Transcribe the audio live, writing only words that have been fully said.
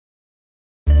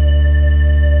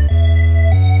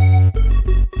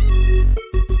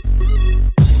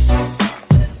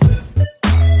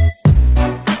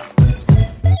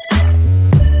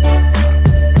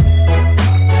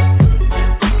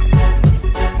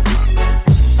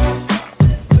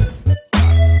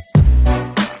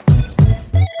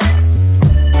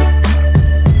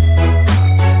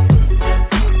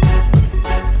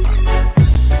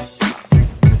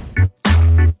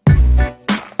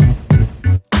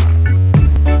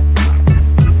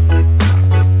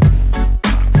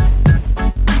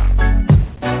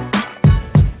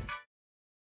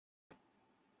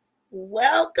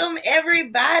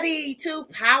everybody to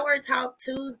Power Talk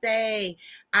Tuesday.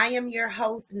 I am your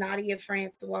host, Nadia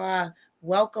Francois.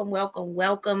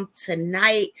 Welcome.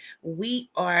 Tonight,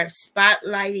 we are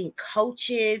spotlighting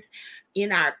coaches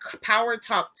in our Power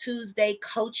Talk Tuesday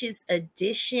Coaches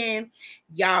Edition.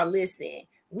 Y'all, listen.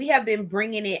 We have been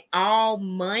bringing it all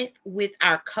month with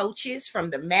our coaches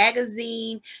from the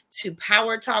magazine to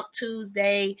Power Talk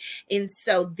Tuesday. And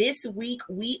so this week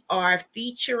we are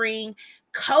featuring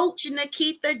Coach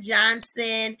Nikita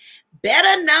Johnson,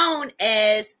 better known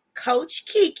as Coach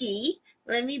Kiki.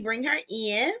 Let me bring her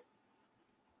in.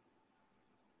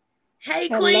 Hey,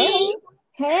 Hello. Queen.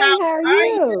 Hey, How how are are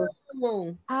you?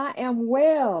 you? I am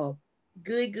well.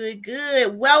 Good.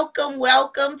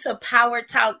 Welcome to Power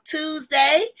Talk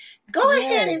Tuesday. Go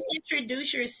ahead Yes. and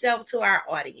introduce yourself to our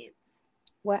audience.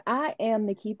 Well, I am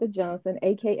Nikita Johnson,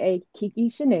 aka Kiki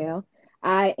Chanel.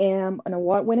 I am an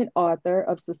award-winning author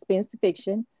of suspense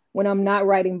fiction. When I'm not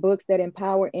writing books that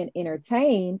empower and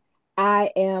entertain,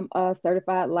 I am a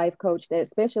certified life coach that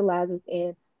specializes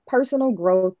in personal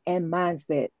growth and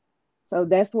mindset. So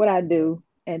that's what I do,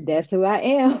 and that's who I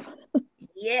am.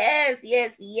 Yes.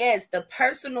 The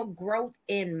personal growth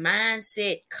and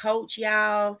mindset coach,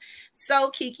 y'all. So,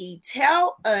 Kiki,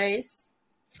 tell us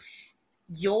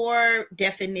your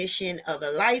definition of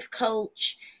a life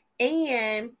coach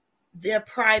and their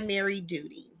primary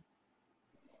duty.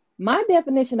 My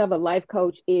definition of a life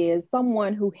coach is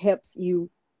someone who helps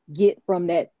you get from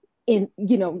that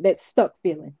stuck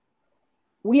feeling.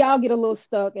 We all get a little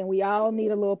stuck and we all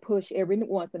need a little push every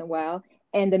once in a while.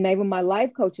 And the name of my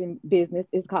life coaching business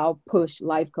is called Push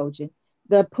Life Coaching.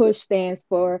 The push stands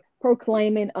for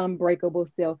proclaiming unbreakable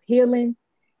self-healing.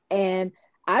 And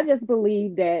I just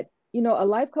believe that, a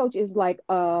life coach is like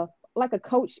a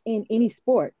coach in any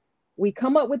sport. We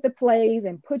come up with the plays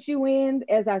and put you in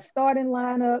as our starting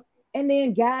lineup and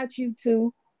then guide you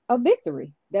to a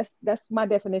victory. That's my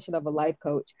definition of a life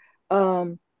coach.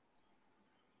 Um,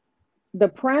 the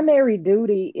primary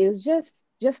duty is just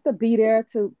to be there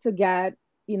to guide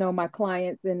my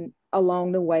clients and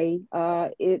along the way.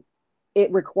 It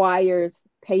requires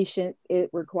patience, it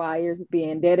requires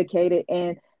being dedicated,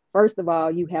 and first of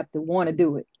all you have to want to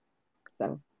do it.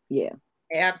 So yeah.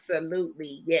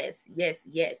 Absolutely. Yes.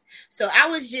 So I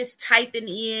was just typing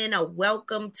in a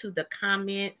welcome to the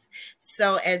comments.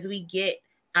 So as we get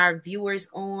our viewers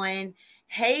on,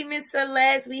 hey, Miss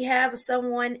Celeste, we have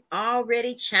someone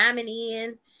already chiming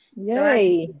in. So I just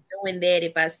Yay. was doing that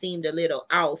if I seemed a little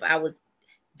off. I was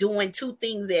doing two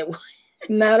things at once.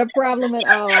 Not a problem at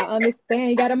all. I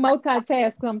understand you got to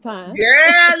multitask sometimes.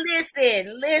 Girl,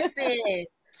 listen.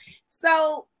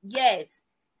 So, yes.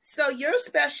 So your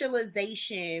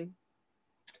specialization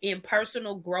in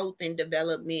personal growth and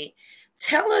development.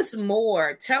 Tell us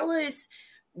more. Tell us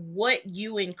what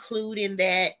you include in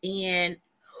that and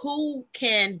who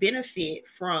can benefit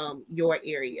from your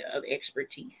area of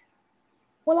expertise.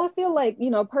 Well, I feel like,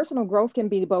 personal growth can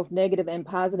be both negative and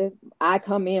positive. I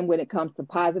come in when it comes to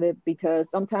positive because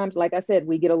sometimes, like I said,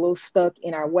 we get a little stuck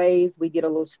in our ways. We get a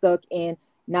little stuck in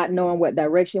not knowing what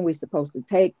direction we're supposed to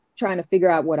take, trying to figure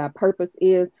out what our purpose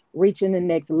is, reaching the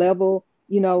next level.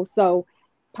 So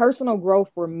personal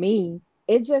growth for me,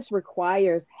 it just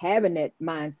requires having that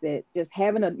mindset, just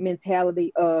having a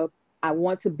mentality of, I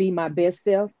want to be my best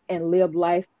self and live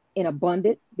life in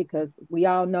abundance because we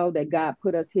all know that God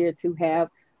put us here to have,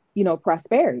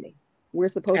 prosperity. We're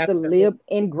supposed to Absolutely. live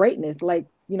in greatness, like,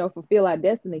 fulfill our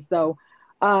destiny. So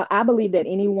I believe that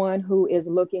anyone who is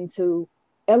looking to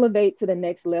elevate to the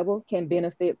next level can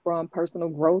benefit from personal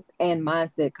growth and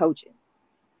mindset coaching.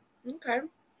 Okay.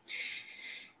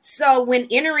 So, when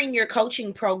entering your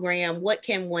coaching program, what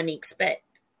can one expect?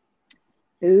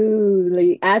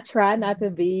 Ooh, I try not to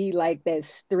be like that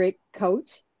strict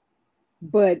coach,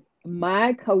 but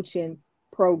my coaching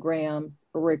programs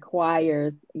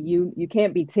requires you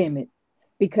can't be timid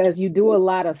because you do a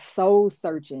lot of soul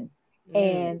searching, Mm,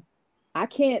 and I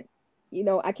can't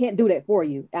I can't do that for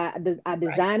you. I right.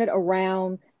 design it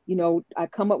around, I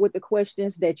come up with the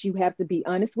questions that you have to be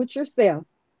honest with yourself.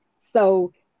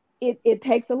 So it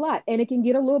takes a lot and it can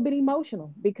get a little bit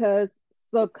emotional because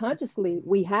subconsciously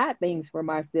we hide things from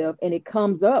ourselves and it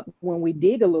comes up when we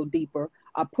dig a little deeper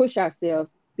or push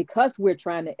ourselves because we're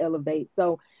trying to elevate.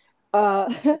 So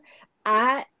uh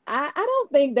I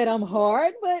don't think that I'm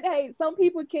hard, but hey, some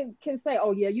people can say,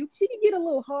 "Oh yeah, she can get a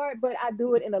little hard," but I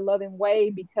do it in a loving way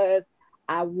because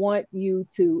I want you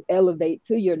to elevate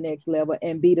to your next level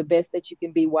and be the best that you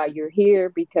can be while you're here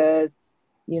because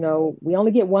we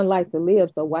only get one life to live,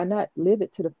 so why not live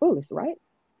it to the fullest, right?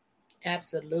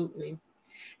 Absolutely.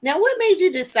 Now, what made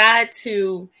you decide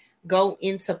to go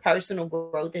into personal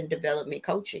growth and development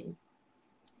coaching?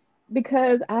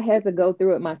 Because I had to go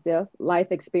through it myself, life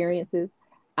experiences.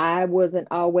 I wasn't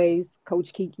always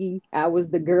Coach Kiki. I was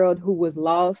the girl who was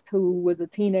lost, who was a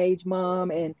teenage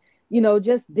mom, and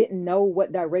just didn't know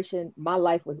what direction my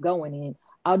life was going in.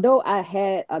 Although I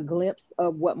had a glimpse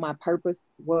of what my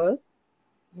purpose was,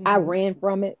 I Mm-hmm. ran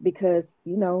from it because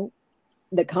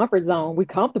the comfort zone. We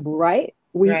comfortable, right?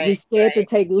 We Right, scared to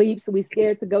take leaps. We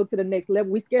scared to go to the next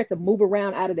level. We scared to move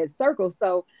around out of that circle.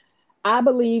 So I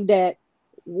believe that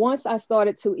once I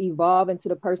started to evolve into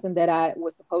the person that I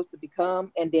was supposed to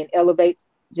become and then elevate,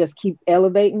 just keep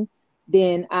elevating,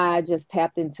 then I just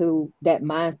tapped into that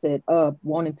mindset of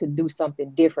wanting to do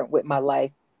something different with my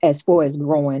life as far as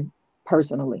growing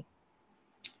personally.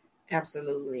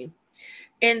 absolutely.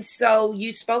 And so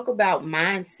you spoke about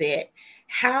mindset.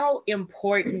 How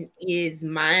important is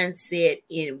mindset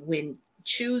in when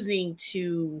choosing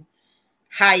to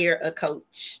hire a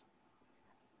coach?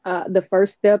 The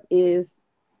first step is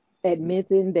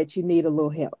admitting that you need a little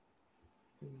help.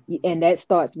 And that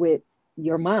starts with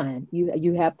your mind.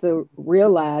 You have to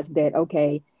realize that,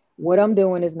 okay, what I'm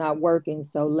doing is not working,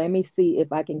 so let me see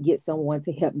if I can get someone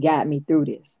to help guide me through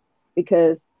this,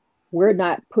 because we're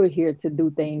not put here to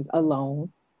do things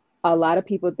alone. A lot of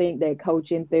people think that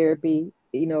coaching, therapy,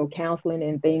 counseling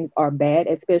and things are bad,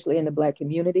 especially in the Black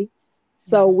community.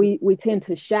 So Mhm. we tend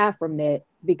to shy from that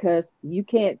because you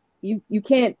can't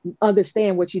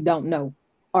understand what you don't know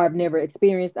or have never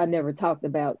experienced, I never talked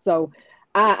about. So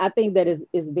I think that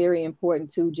is very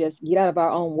important to just get out of our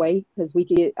own way, because we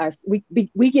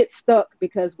get stuck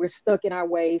because we're stuck in our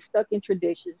ways, stuck in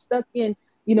traditions, stuck in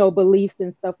beliefs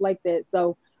and stuff like that.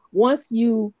 So once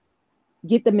you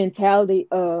get the mentality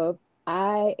of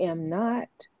I am not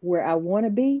where I want to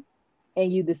be,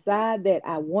 and you decide that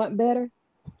I want better,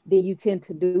 then you tend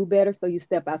to do better. So you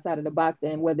step outside of the box,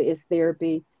 and whether it's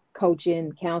therapy,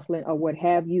 coaching, counseling, or what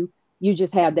have you, you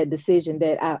just have that decision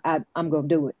that I'm gonna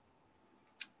do it.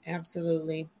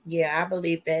 Absolutely. Yeah, I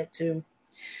believe that too.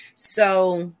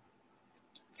 So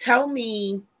tell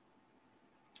me,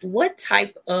 what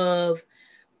type of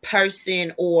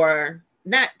person, or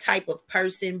not type of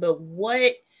person, but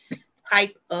what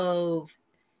type of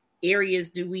areas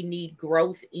do we need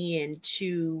growth in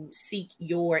to seek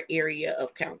your area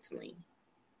of counseling?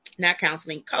 Not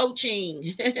counseling,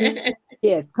 coaching.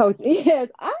 Yes, coach. Yes.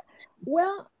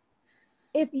 Well,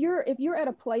 if you're at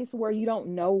a place where you don't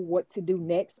know what to do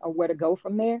next or where to go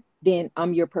from there, then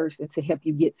I'm your person to help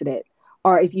you get to that.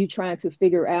 Or if you're trying to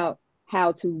figure out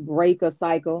how to break a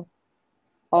cycle,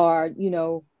 or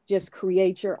just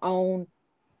create your own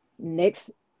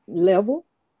next level,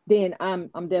 then I'm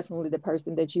definitely the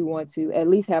person that you want to at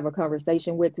least have a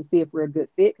conversation with to see if we're a good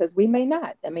fit, because we may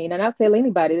not. I mean, and I'll tell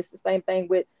anybody, it's the same thing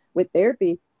with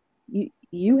therapy.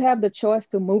 You have the choice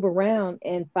to move around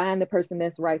and find the person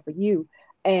that's right for you.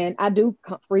 And I do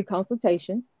free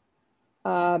consultations.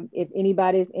 If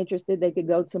anybody is interested, they could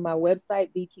go to my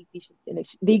website,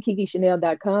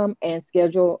 dkikichanel.com, and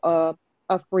schedule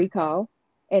a free call.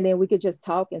 And then we could just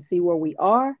talk and see where we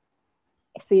are,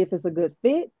 see if it's a good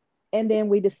fit, and then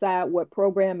we decide what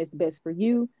program is best for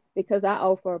you. Because I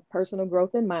offer personal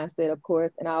growth and mindset, of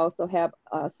course, and I also have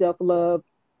self love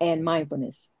and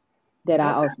mindfulness that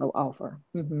I Okay. also offer.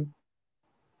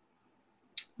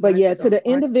 But yeah, to Awesome. the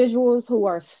individuals who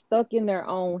are stuck in their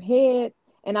own head,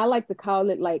 and I like to call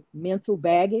it like mental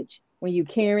baggage, when you're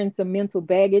carrying some mental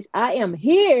baggage, I am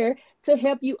here to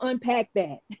help you unpack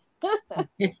that.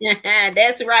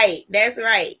 That's right. That's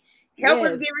right. Help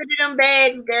us Yes, get rid of them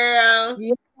bags, girl.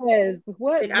 yes.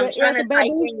 What Look, I'm what trying to Erica type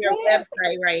Badu in your said.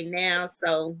 website right now,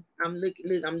 so I'm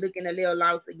looking a little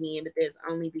lost again, but that's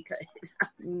only because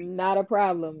Not a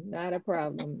problem. Not a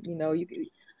problem.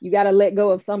 You got to let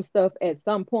go of some stuff at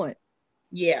some point.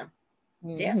 yeah,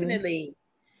 Hmm. definitely.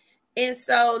 And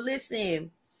so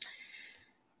listen,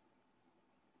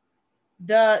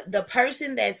 the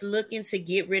person that's looking to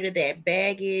get rid of that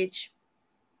baggage,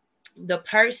 the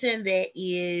person that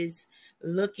is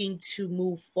looking to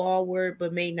move forward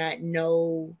but may not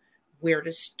know where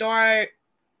to start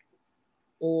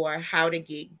or how to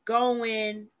get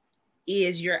going,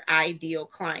 is your ideal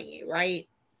client, right?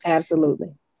 Absolutely.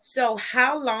 So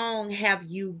how long have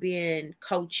you been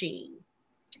coaching?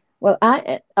 Well,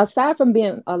 I aside from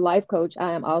being a life coach,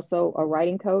 I am also a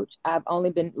writing coach. I've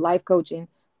only been life coaching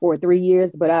for 3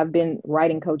 years, but I've been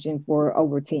writing coaching for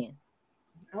over 10.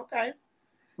 Okay.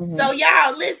 So Hmm.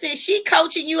 y'all listen, she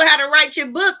coaching you how to write your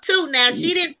book too. Now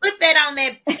she didn't put that on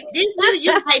that. Didn't you?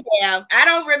 You might have. I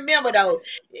don't remember though.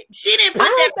 She didn't I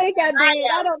put that don't on think that I did.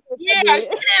 I bio. don't think I Yeah, she did.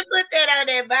 didn't put that on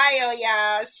that bio,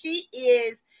 y'all. She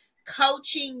is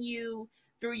coaching you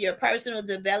through your personal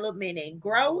development and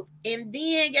growth. And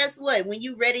then guess what? When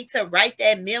you're ready to write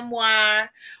that memoir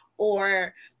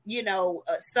or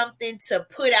something to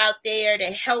put out there to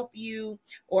help you,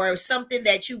 or something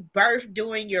that you birthed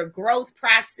during your growth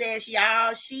process,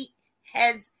 y'all, she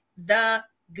has the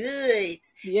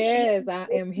goods. Yes, I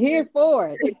am here for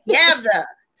it. Together.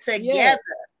 Yes.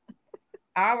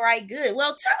 All right, good.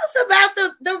 Well, tell us about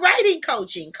the writing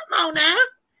coaching. Come on now.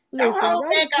 Listen,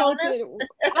 writing coaching,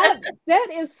 that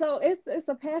is so, it's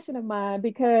a passion of mine,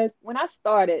 because when I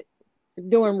started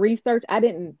doing research, I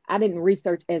didn't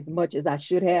research as much as I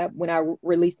should have when I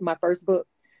released my first book.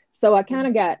 So I kind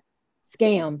of got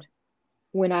scammed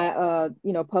when I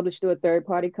published through a third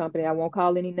party company. I won't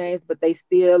call any names, but they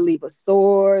still leave a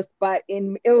sore spot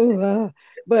in me.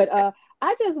 But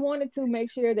I just wanted to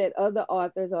make sure that other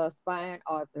authors or aspiring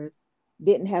authors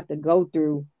didn't have to go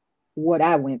through what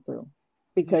I went through,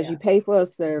 because you pay for a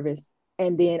service,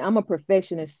 and then I'm a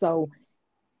perfectionist. So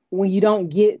when you don't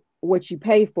get what you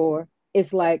pay for,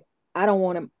 it's like, I don't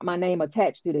want my name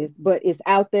attached to this, but it's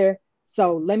out there.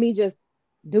 So let me just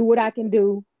do what I can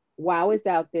do while it's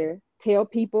out there. Tell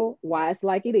people why it's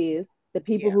like it is. The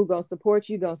people who gonna support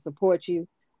you,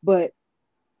 but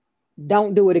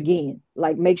don't do it again.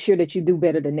 Like, make sure that you do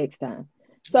better the next time.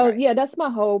 So that's my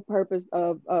whole purpose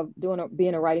of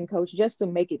being a writing coach, just to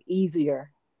make it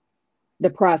easier, the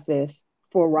process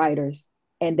for writers,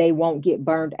 and they won't get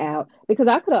burned out, because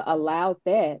I could have allowed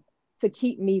that to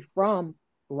keep me from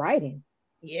writing.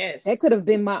 Yes. That could have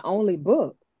been my only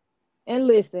book. And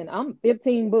listen, I'm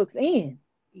 15 books in.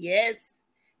 Yes.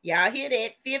 Y'all hear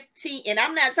that? 15. And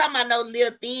I'm not talking about no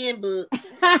little thin books.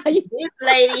 This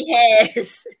lady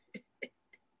has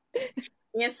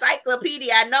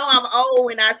encyclopedia. I know I'm old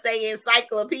when I say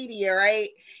encyclopedia, right?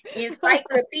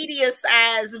 Encyclopedia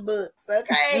size books,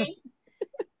 okay?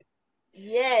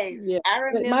 Yes. I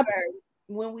remember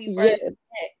when we first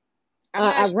met. I'm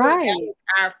not sure that was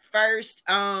our first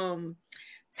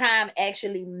time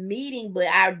actually meeting, but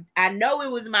I know it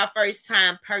was my first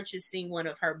time purchasing one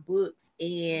of her books,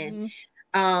 and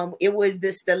it was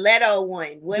the stiletto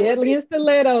one. Deadly in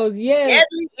Stilettos, yes.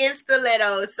 Deadly in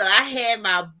Stilettos. So I had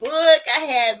my book, I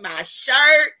had my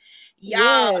shirt,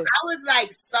 y'all. I was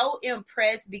like so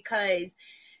impressed, because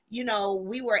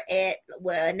we were at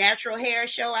a natural hair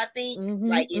show, I think,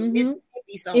 like in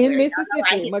Mississippi somewhere. In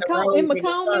Mississippi,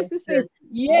 McComb, Mississippi.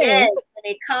 Yes,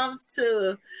 when it comes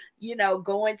to,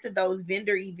 going to those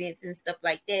vendor events and stuff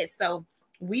like that. So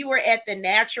we were at the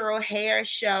natural hair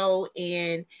show,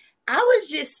 and I was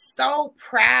just so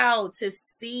proud to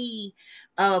see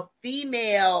a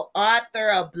female author,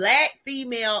 a Black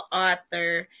female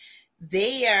author,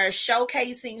 they are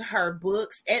showcasing her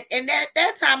books. And at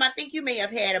that time, I think you may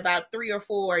have had about 3 or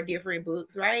 4 different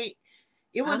books, right?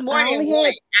 It was more than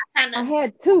one. I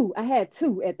had two at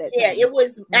that time. Yeah, it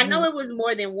was. I know it was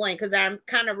more than one, because I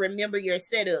kind of remember your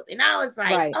setup. And I was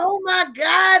like, oh my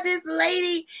God, this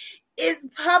lady is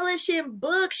publishing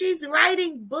books. She's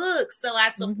writing books. So I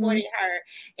supported her.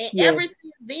 And ever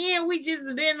since then, we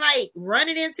just been like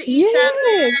running into each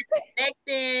other,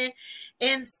 connecting.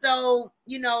 And so,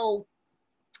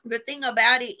 the thing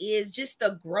about it is just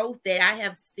the growth that I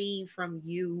have seen from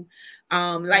you.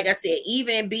 Like I said,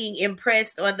 even being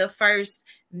impressed on the first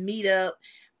meetup,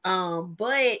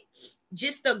 but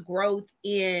just the growth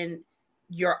in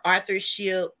your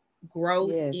authorship,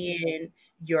 growth in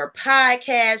your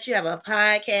podcast. You have a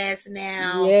podcast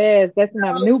now. Yes, that's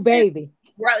my new baby.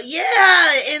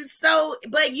 Yeah. And so,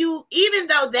 but you, even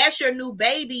though that's your new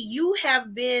baby, you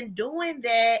have been doing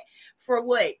that for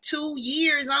what, 2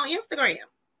 years on Instagram?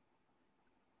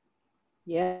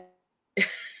 Yeah.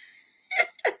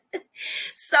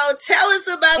 So tell us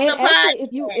about the podcast.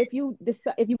 If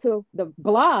you to the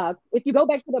blog, if you go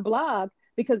back to the blog,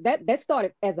 because that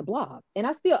started as a blog, and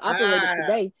I still operate it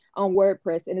today on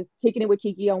WordPress, and it's Kicking It with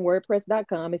Kiki on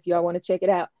WordPress.com if y'all want to check it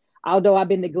out. Although I've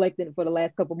been neglecting it for the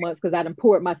last couple months because I done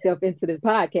poured myself into this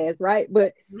podcast, right?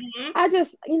 But I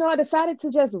just, I decided to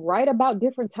just write about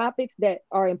different topics that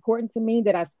are important to me,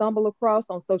 that I stumble across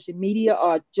on social media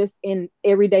or just in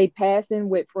everyday passing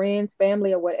with friends,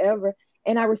 family, or whatever.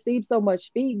 And I received so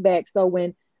much feedback. So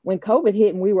when COVID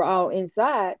hit and we were all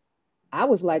inside, I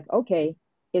was like, okay,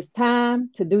 it's time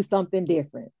to do something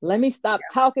different. Let me stop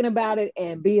talking about it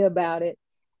and be about it.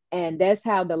 And that's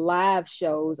how the live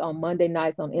shows on Monday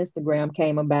nights on Instagram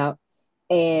came about.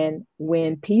 And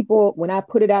when I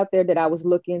put it out there that I was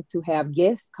looking to have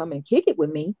guests come and kick it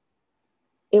with me,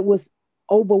 it was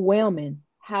overwhelming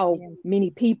how many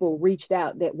people reached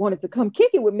out that wanted to come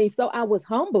kick it with me. So I was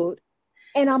humbled,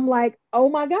 and I'm like, oh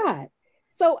my God.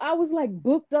 So I was like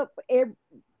booked up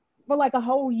for like a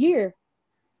whole year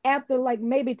after like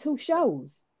maybe 2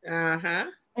 shows. Uh-huh.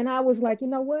 And I was like, you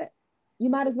know what? You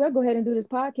might as well go ahead and do this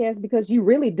podcast because you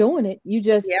really doing it. You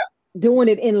just Yep. doing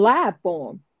it in live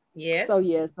form. So Yes.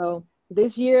 yeah, so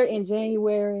this year in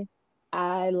January,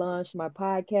 I launched my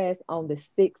podcast on the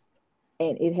 6th,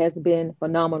 and it has been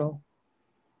phenomenal.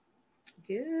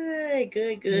 Good,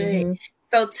 good, good. Mm-hmm.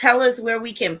 So tell us where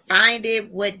we can find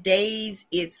it, what days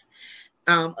it's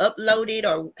uploaded,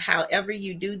 or however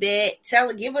you do that.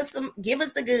 Give us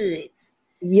the goods.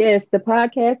 Yes, the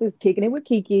podcast is Kicking It with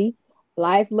Kiki,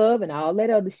 Life, Love, and all that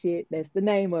other shit. That's the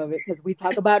name of it because we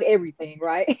talk about everything,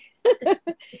 right?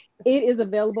 It is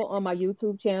available on my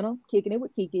YouTube channel, Kicking It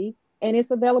with Kiki, and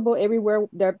it's available everywhere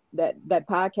that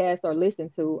podcasts are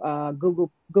listened to.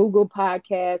 Google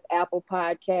Podcasts, Apple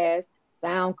Podcasts,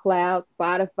 SoundCloud,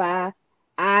 Spotify,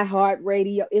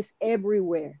 iHeartRadio. It's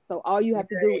everywhere. So all you have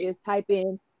to do Good. is type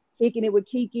in Kicking It with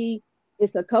Kiki.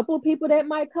 It's a couple of people that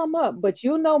might come up, but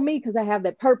you'll know me because I have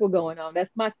that purple going on.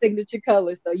 That's my signature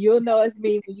color. So you'll know it's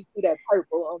me when you see that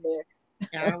purple on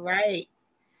there. All right.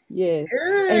 Yes.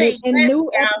 And Good. it and Yes,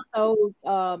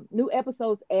 y'all. new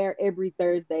episodes air every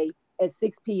Thursday at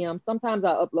 6 p.m. Sometimes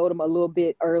I upload them a little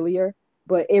bit earlier,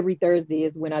 but every Thursday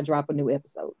is when I drop a new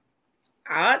episode.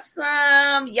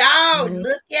 Awesome. Y'all, Mhm.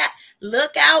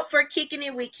 look out for Kicking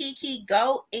It with Kiki.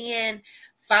 Go and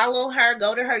follow her.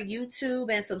 Go to her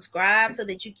YouTube and subscribe so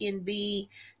that you can be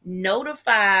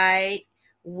notified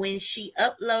when she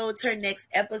uploads her next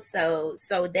episode.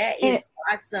 So that And is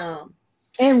awesome.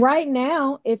 and right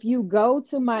now, if you go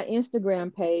to my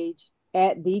Instagram page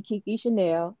at the Kiki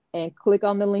Chanel and click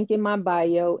on the link in my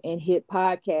bio and hit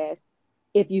podcast,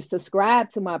 if you subscribe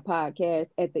to my podcast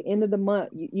at the end of the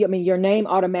month, I mean, your name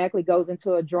automatically goes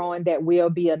into a drawing that will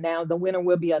be announced. The winner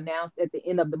will be announced at the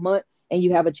end of the month, and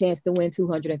you have a chance to win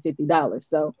 $250.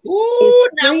 So it's Ooh,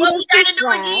 now free what to we gotta do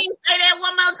subscribe. again? Say that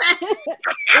one more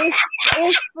time.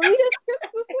 It's free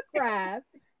to subscribe.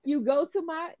 You go to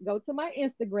my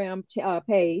Instagram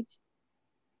page,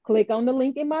 click on the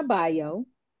link in my bio,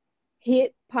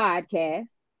 hit podcast,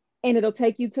 and it'll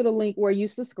take you to the link where you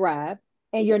subscribe.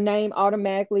 And your name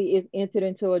automatically is entered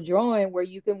into a drawing where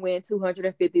you can win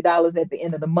 $250 at the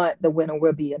end of the month. The winner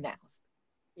will be announced.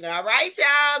 All right,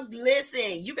 y'all.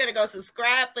 Listen, you better go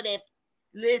subscribe for that.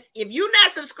 Listen, if you're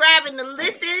not subscribing to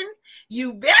listen,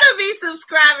 you better be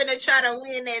subscribing to try to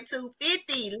win that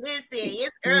 250. Listen,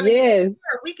 it's early in the Yes, year.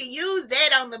 We can use that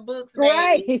on the books,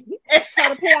 right. baby. Try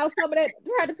to pay off some of that.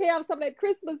 Try to pay off some of that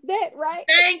Christmas debt, right?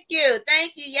 Thank you.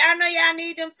 Thank you. Y'all know y'all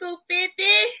need them 250.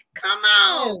 Come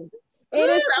Yes. on. And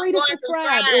Ooh, it's I'm free to going to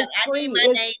subscribe. subscribe. It's I need free.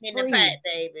 my It's name in the free. pot,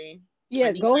 baby. I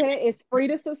Yes, need go my ahead. It's free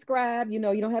to subscribe. You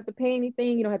don't have to pay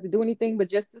anything. You don't have to do anything but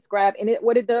just subscribe. And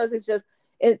what it does is just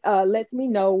it lets me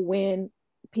know when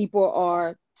people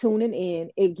are tuning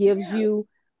in. It gives name. you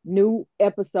new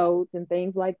episodes and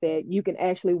things like that. You can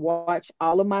actually watch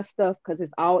all of my stuff because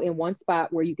it's all in one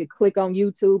spot where you could click on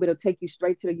YouTube. It'll take you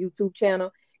straight to the YouTube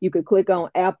channel. You could click on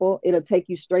Apple. It'll take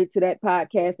you straight to that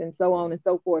podcast and so on and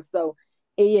so forth. So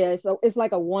yeah, so it's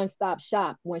like a one-stop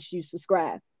shop once you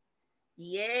subscribe.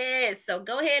 Yes. So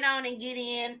go ahead on and get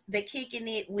in the Kicking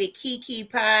It with Kiki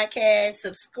podcast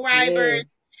subscribers Yes.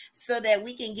 so that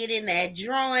we can get in that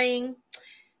drawing.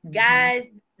 Mhm. Guys,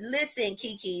 listen,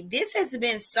 Kiki, this has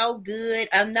been so good.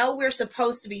 I know we're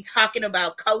supposed to be talking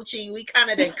about coaching. We kind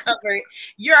of done covered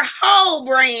your whole Oh,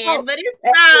 brand, but it's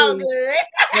all hey, good.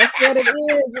 that's what it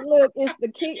is. Look,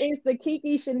 it's the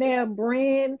Kiki Chanel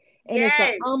brand, and it's an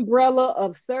Yes. umbrella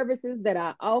of services that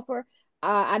I offer.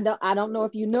 I don't know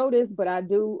if you noticed, but I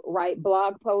do write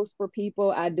blog posts for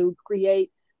people. I do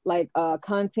create like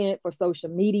content for social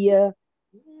media.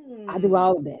 I do Hmm.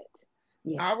 all of that.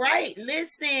 Yeah. All right,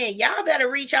 listen, y'all better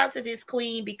reach out to this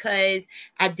queen because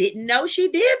I didn't know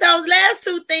she did those last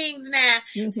two things now.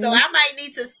 So Hmm. I might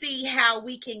need to see how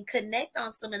we can connect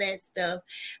on some of that stuff.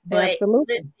 But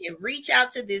Absolutely. listen, reach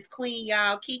out to this queen,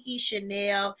 y'all, Kiki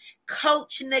Chanel,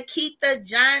 Coach Nikita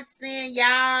Johnson,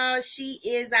 y'all. She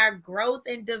is our growth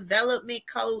and development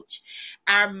coach,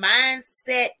 our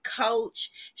mindset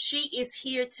coach. She is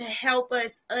here to help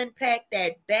us unpack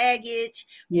that baggage,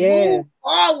 move Yes.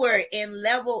 forward and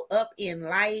level up in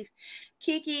life.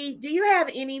 Kiki, do you have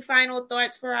any final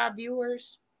thoughts for our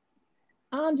viewers?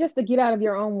 Just to get out of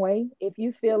your own way. If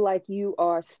you feel like you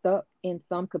are stuck in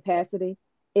some capacity,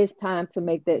 it's time to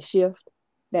make that shift,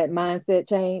 that mindset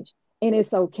change. And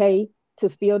it's okay to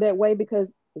feel that way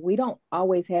because we don't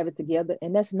always have it together,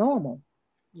 and that's normal.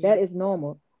 Yeah. That is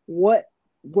normal. What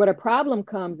a problem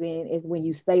comes in is when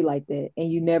you stay like that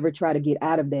and you never try to get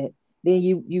out of that. Then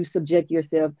you subject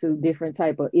yourself to different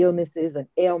type of illnesses and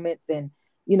ailments and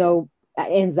you know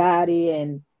anxiety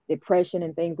and depression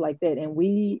and things like that. And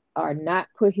we are not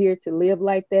put here to live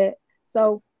like that.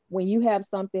 So when you have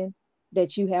something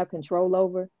that you have control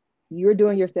over, you're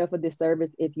doing yourself a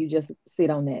disservice if you just sit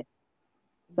on that.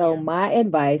 So my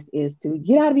advice is to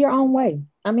get out of your own way.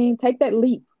 I mean, take that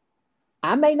leap.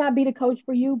 I may not be the coach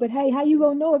for you, but hey, how you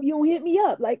gonna know if you don't hit me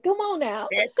up? Like, come on now.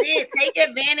 That's it. Take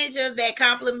advantage of that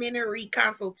complimentary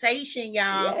consultation,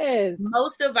 y'all. Yes.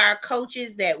 Most of our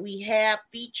coaches that we have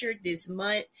featured this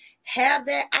month have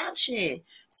that option.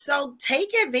 So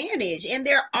take advantage. And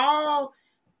they're all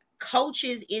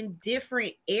coaches in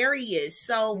different areas.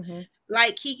 So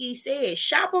like Kiki said,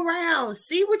 shop around,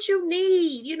 see what you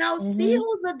need, see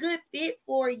who's a good fit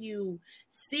for you,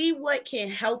 see what can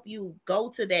help you go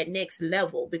to that next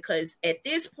level. Because at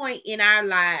this point in our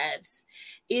lives,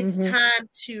 it's time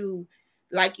to,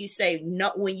 like you say,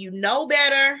 when you know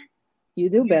better, you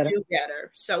do better.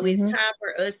 So it's time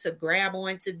for us to grab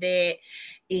onto that.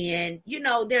 And,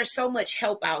 there's so much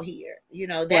help out here.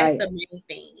 That's the main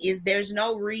thing, is there's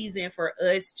no reason for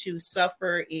us to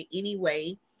suffer in any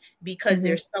way, because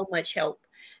there's so much help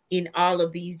in all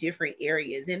of these different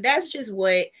areas. And that's just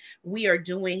what we are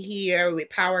doing here with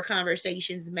Power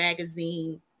Conversations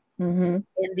Magazine. In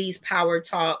these power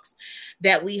talks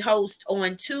that we host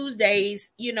on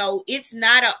Tuesdays. It's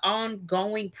not an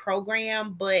ongoing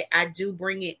program, but I do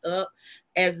bring it up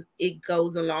as it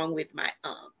goes along with my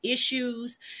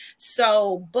issues.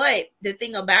 So, but the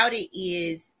thing about it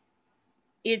is,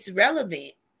 it's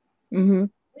relevant. We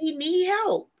need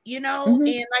help, and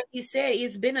like you said,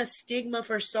 it's been a stigma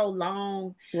for so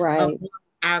long of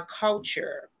our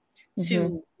culture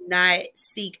to not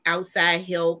seek outside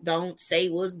help. Don't say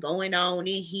what's going on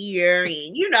in here,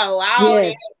 and all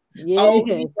that old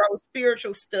Negro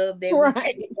spiritual stuff that we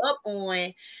came up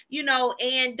on,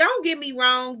 and don't get me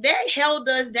wrong, that held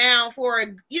us down for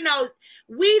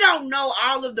we don't know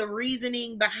all of the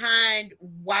reasoning behind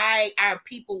why our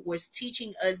people was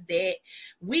teaching us that.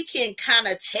 We can kind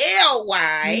of tell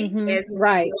why as we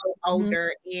grow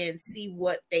older and see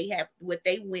what they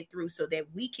went through, so that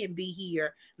we can be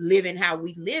here living how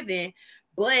we live in.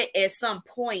 But at some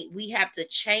point we have to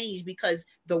change, because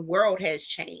the world has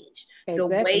changed. The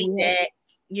way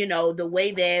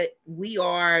that we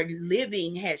are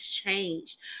living has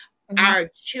changed. Our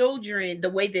children, the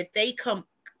way that they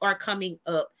are coming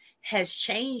up has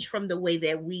changed from the way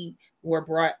that we were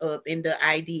brought up, and the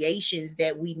ideations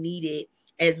that we needed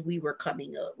as we were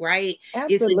coming up, right?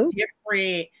 Absolutely. It's a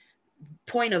different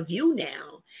point of view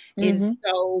now. And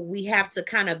so we have to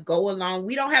kind of go along.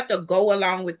 We don't have to go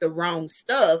along with the wrong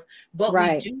stuff, but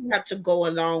we do have to go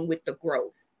along with the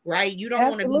growth, right? You don't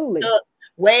want to be stuck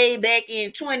way back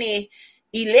in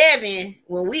 2011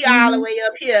 when we all the way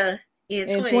up here in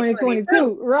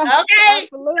 2022. Right. Okay.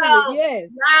 Absolutely. So yes.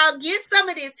 Now get some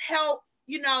of this help.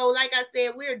 Like I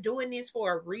said, we're doing this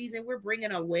for a reason. We're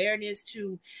bringing awareness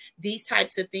to these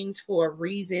types of things for a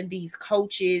reason. These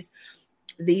coaches,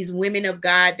 these women of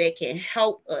God that can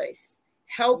help us.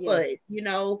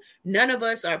 None of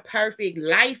us are perfect.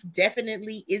 Life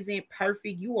definitely isn't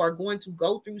perfect. You are going to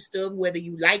go through stuff, whether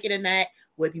you like it or not,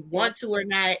 whether you want to or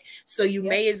not. So you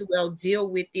may as well deal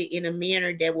with it in a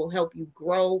manner that will help you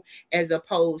grow, as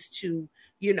opposed to,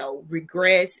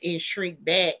 regress and shrink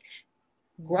back.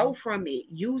 Grow from it.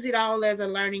 Use it all as a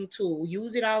learning tool.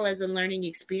 Use it all as a learning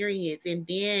experience, and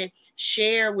then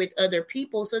share with other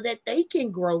people so that they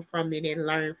can grow from it and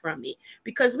learn from it.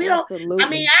 Because we don't,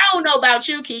 I don't know about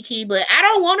you, Kiki, but I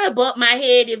don't want to bump my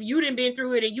head if you done been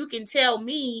through it and you can tell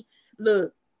me,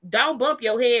 look, don't bump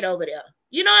your head over there.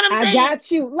 You know what I'm saying? I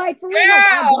got you. Like, for real, like,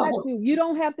 I got you. You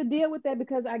don't have to deal with that,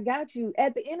 because I got you.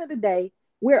 At the end of the day,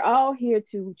 we're all here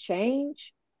to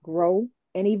change, grow,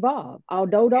 and evolve.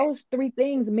 Although those three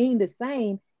things mean the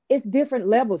same, it's different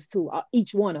levels to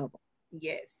each one of them.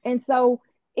 Yes. And so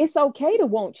it's okay to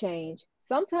want change.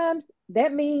 Sometimes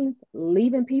that means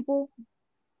leaving people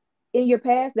in your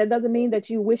past. That doesn't mean that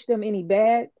you wish them any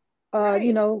bad, or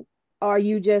you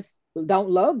just don't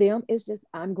love them. It's just,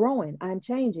 I'm growing, I'm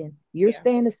changing. You're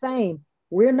staying the same.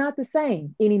 We're not the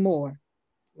same anymore,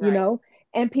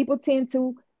 and people tend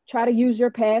to try to use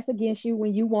your past against you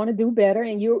when you want to do better,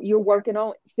 and you're working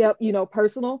on self,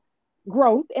 personal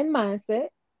growth and mindset.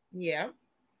 Yeah.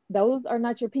 Those are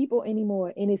not your people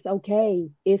anymore, and it's okay.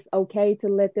 It's okay to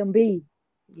let them be.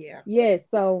 Yeah. Yes.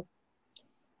 So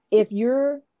if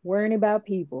you're worrying about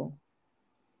people,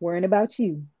 worrying about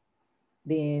you,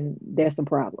 then there's a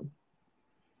problem.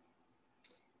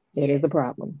 It is a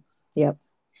problem. Yep.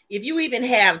 If you even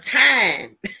have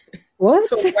time what?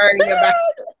 to worry about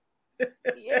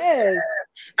yes.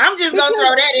 I'm just gonna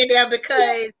throw that in there,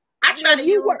 because I try to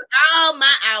use all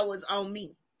my hours on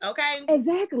me. Okay.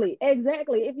 Exactly.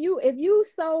 If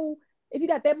you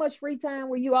got that much free time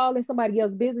where you all in somebody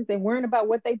else's business and worrying about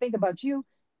what they think about you,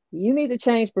 you need to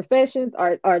change professions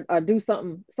or do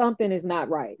something. Something is not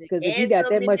right. Because if you Add got that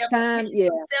something in much there. time, Get yeah,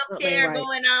 some something ain't self-care right.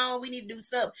 going on. We need to do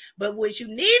something. But what you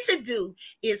need to do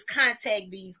is contact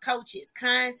these coaches.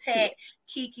 Contact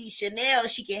Kiki Chanel.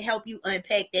 She can help you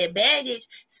unpack that baggage.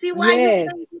 See why you can't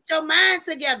Yes. get your mind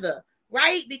together.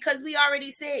 Right? Because we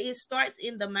already said it starts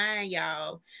in the mind,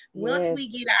 y'all. Once we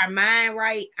Yes. get our mind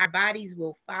right, our bodies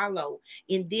will follow.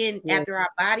 And then Yes. after our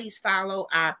bodies follow,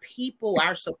 our people,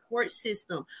 our support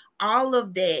system, all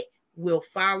of that will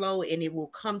follow and it will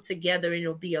come together and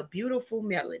it'll be a beautiful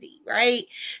melody, right?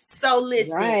 So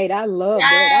listen, Right. I love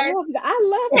that. guys, I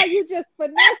love how you just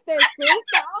finesse that, sister.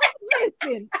 Oh,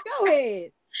 listen. Go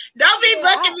ahead. don't be Yeah,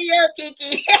 bucking me up,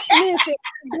 Kiki. listen,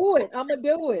 do it. I'm gonna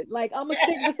do it. Like I'm gonna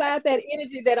stick beside that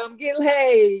energy that I'm getting.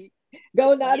 Hey,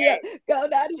 go Nadia, Yes, go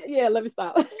Nadia. Yeah, let me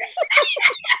stop. I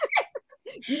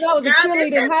was a girl,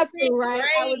 this cheerleader in has high been school, right?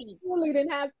 I was great. cheerleader in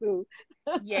high school.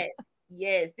 Yes,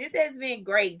 yes, this has been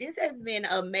great. This has been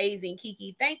amazing,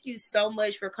 Kiki. Thank you so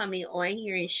much for coming on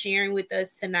here and sharing with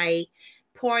us tonight,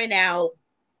 pouring out,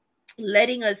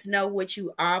 letting us know what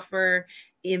you offer,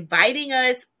 inviting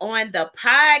us on the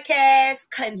podcast,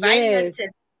 inviting us Yes. to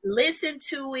listen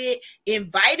to it,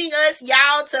 inviting us,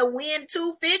 y'all, to win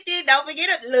 250. Don't forget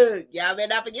it. Look, y'all better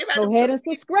not forget about Go them ahead and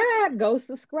 250. subscribe. Go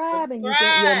subscribe, and your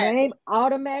Subscribe. name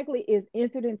automatically is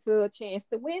entered into a chance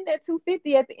to win that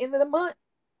 250 at the end of the month.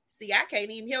 See, I can't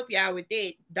even help y'all with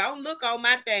that. Don't look on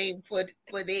my thing for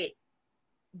that.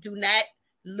 Do not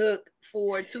look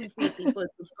for 250 for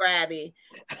subscribing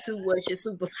to What's Your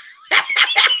Super.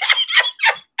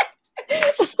 I'm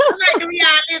like, do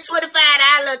y'all in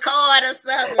 $25 card or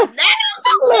something? Now,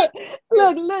 look,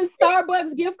 250. look,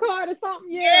 Starbucks gift card or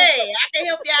something. Yeah, Yeah. I can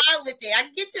help y'all out with that. I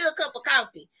can get you a cup of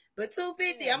coffee. But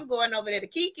 250, Yeah. I'm going over there to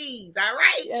Kiki's. All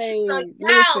right. So Hey, y'all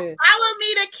listen. follow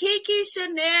me to Kiki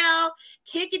Chanel,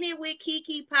 Kicking It with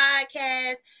Kiki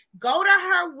podcast. Go to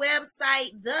her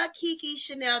website,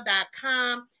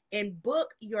 thekikichanel.com, and book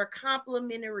your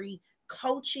complimentary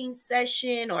coaching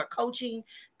session or coaching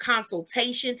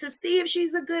consultation to see if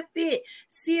she's a good fit.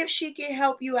 See if she can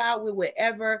help you out with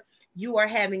whatever you are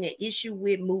having an issue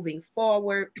with moving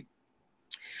forward.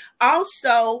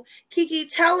 Also, Kiki,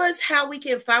 tell us how we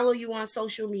can follow you on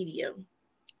social media.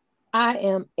 I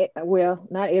am well,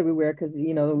 not everywhere because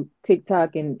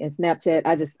TikTok and Snapchat.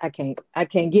 I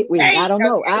can't get with it. I Okay, don't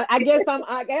know. okay. I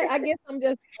guess I'm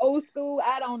just old school.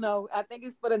 I don't know. I think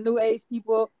it's for the new age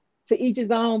people, to each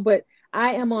his own. But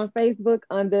I am on Facebook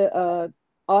under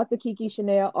author Kiki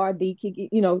Chanel or the Kiki,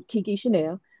 Kiki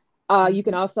Chanel. You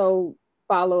can Mhm. also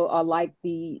follow or like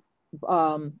the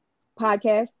um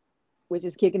podcast, which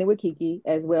is Kicking It with Kiki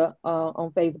as well,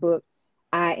 on Facebook.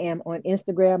 I am on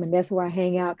Instagram, and that's where I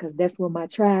hang out because that's where my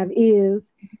tribe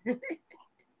is.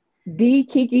 D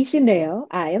Kiki Chanel.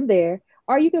 I am there.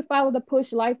 Or you can follow the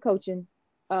Push Life Coaching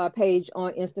page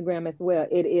on Instagram as well.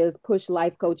 It is Push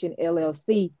Life Coaching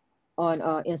LLC on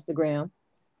Instagram.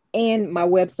 And my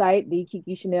website,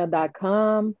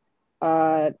 thekikichanel.com.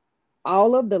 Uh,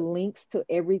 all of the links to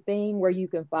everything where you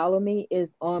can follow me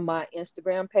is on my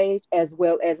Instagram page as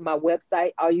well as my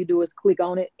website. All you do is click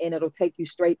on it and it'll take you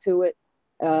straight to it.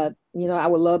 I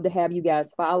would love to have you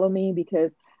guys follow me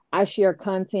because I share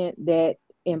content that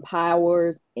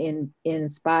empowers and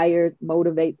inspires,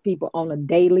 motivates people on a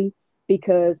daily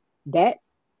because that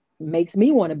makes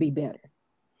me want to be better.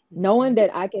 Knowing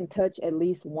that I can touch at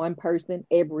least one person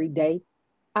every day,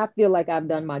 I feel like I've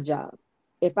done my job.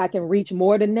 If I can reach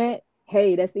more than that,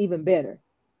 hey, that's even better.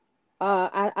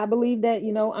 I believe that,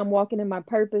 I'm walking in my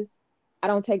purpose. I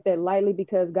don't take that lightly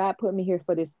because God put me here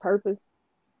for this purpose.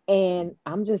 And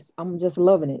I'm just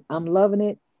loving it. I'm loving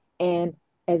it. And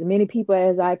as many people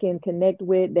as I can connect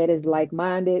with that is like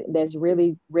minded, that's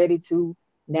really ready to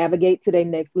navigate to their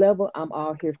next level, I'm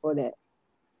all here for that.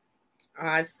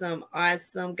 Awesome.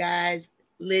 Awesome, guys.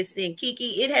 Listen,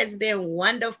 Kiki, it has been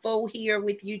wonderful here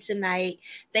with you tonight.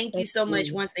 Thank you Thank so much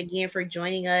you. once again for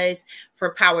joining us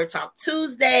for Power Talk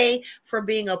Tuesday, for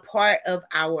being a part of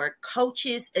our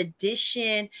Coaches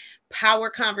Edition Power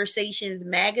Conversations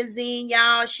magazine,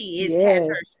 y'all. She has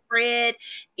her Yes. spread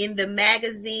in the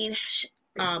magazine.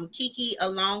 Kiki,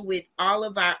 along with all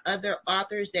of our other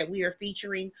authors that we are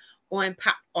featuring on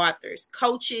authors,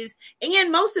 coaches,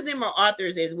 and most of them are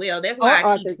authors as well. That's why Or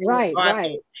I keep Arthur. saying Right,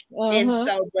 right. authors. And Uh-huh.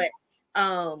 so, but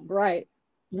Right.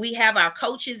 we have our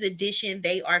coaches edition.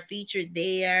 They are featured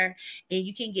there, and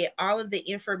you can get all of the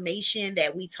information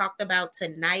that we talked about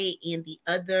tonight and the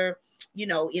other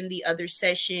in the other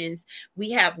sessions.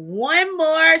 We have one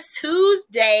more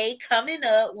Tuesday coming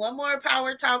up, one more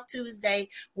Power Talk Tuesday,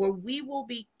 where we will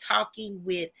be talking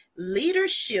with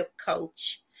leadership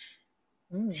coach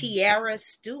Tiara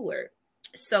Stewart.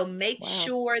 So make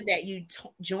sure that you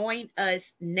join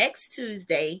us next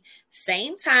Tuesday,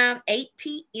 same time, 8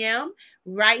 p.m.,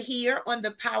 right here on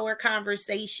the Power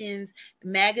Conversations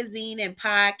magazine and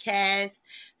podcast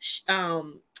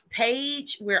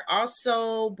page. We're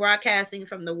also broadcasting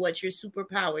from the What's Your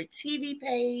Superpower TV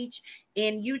page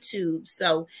in YouTube.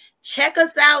 So check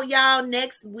us out, y'all,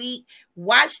 next week.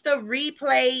 Watch the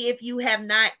replay if you have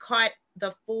not caught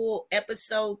the full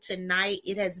episode tonight.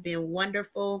 It has been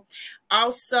wonderful.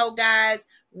 Also, guys,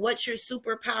 What's Your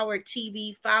Superpower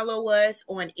TV? Follow us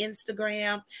on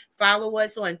Instagram. Follow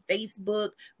us on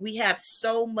Facebook. We have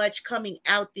so much coming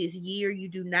out this year you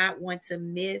do not want to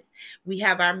miss. We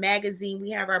have our magazine,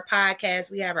 we have our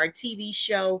podcast, we have our TV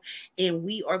show, and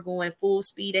we are going full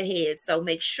speed ahead. So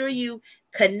make sure you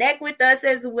connect with us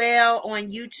as well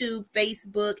on YouTube,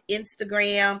 Facebook,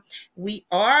 Instagram. We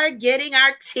are getting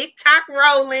our TikTok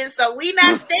rolling, so we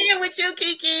not staying with you,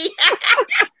 Kiki.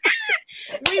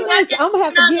 I'm gonna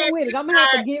have to get with it. I'm gonna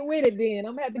have to get with it then.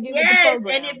 I'm gonna have to get with the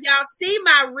program. And if y'all see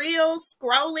my reels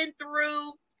scrolling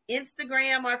through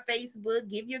Instagram or Facebook,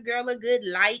 give your girl a good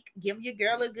like, give your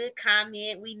girl a good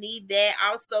comment. We need that.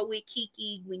 Also with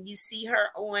Kiki, when you see her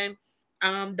on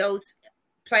those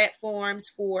platforms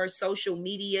for social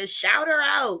media, shout her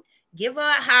out. Give her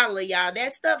a holler, y'all.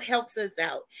 That stuff helps us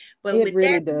out. But it with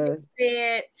really that does.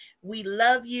 said, we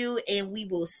love you and we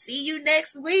will see you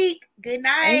next week. Good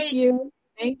night. Thank you.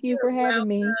 Thank you for having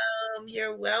me.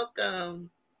 You're welcome.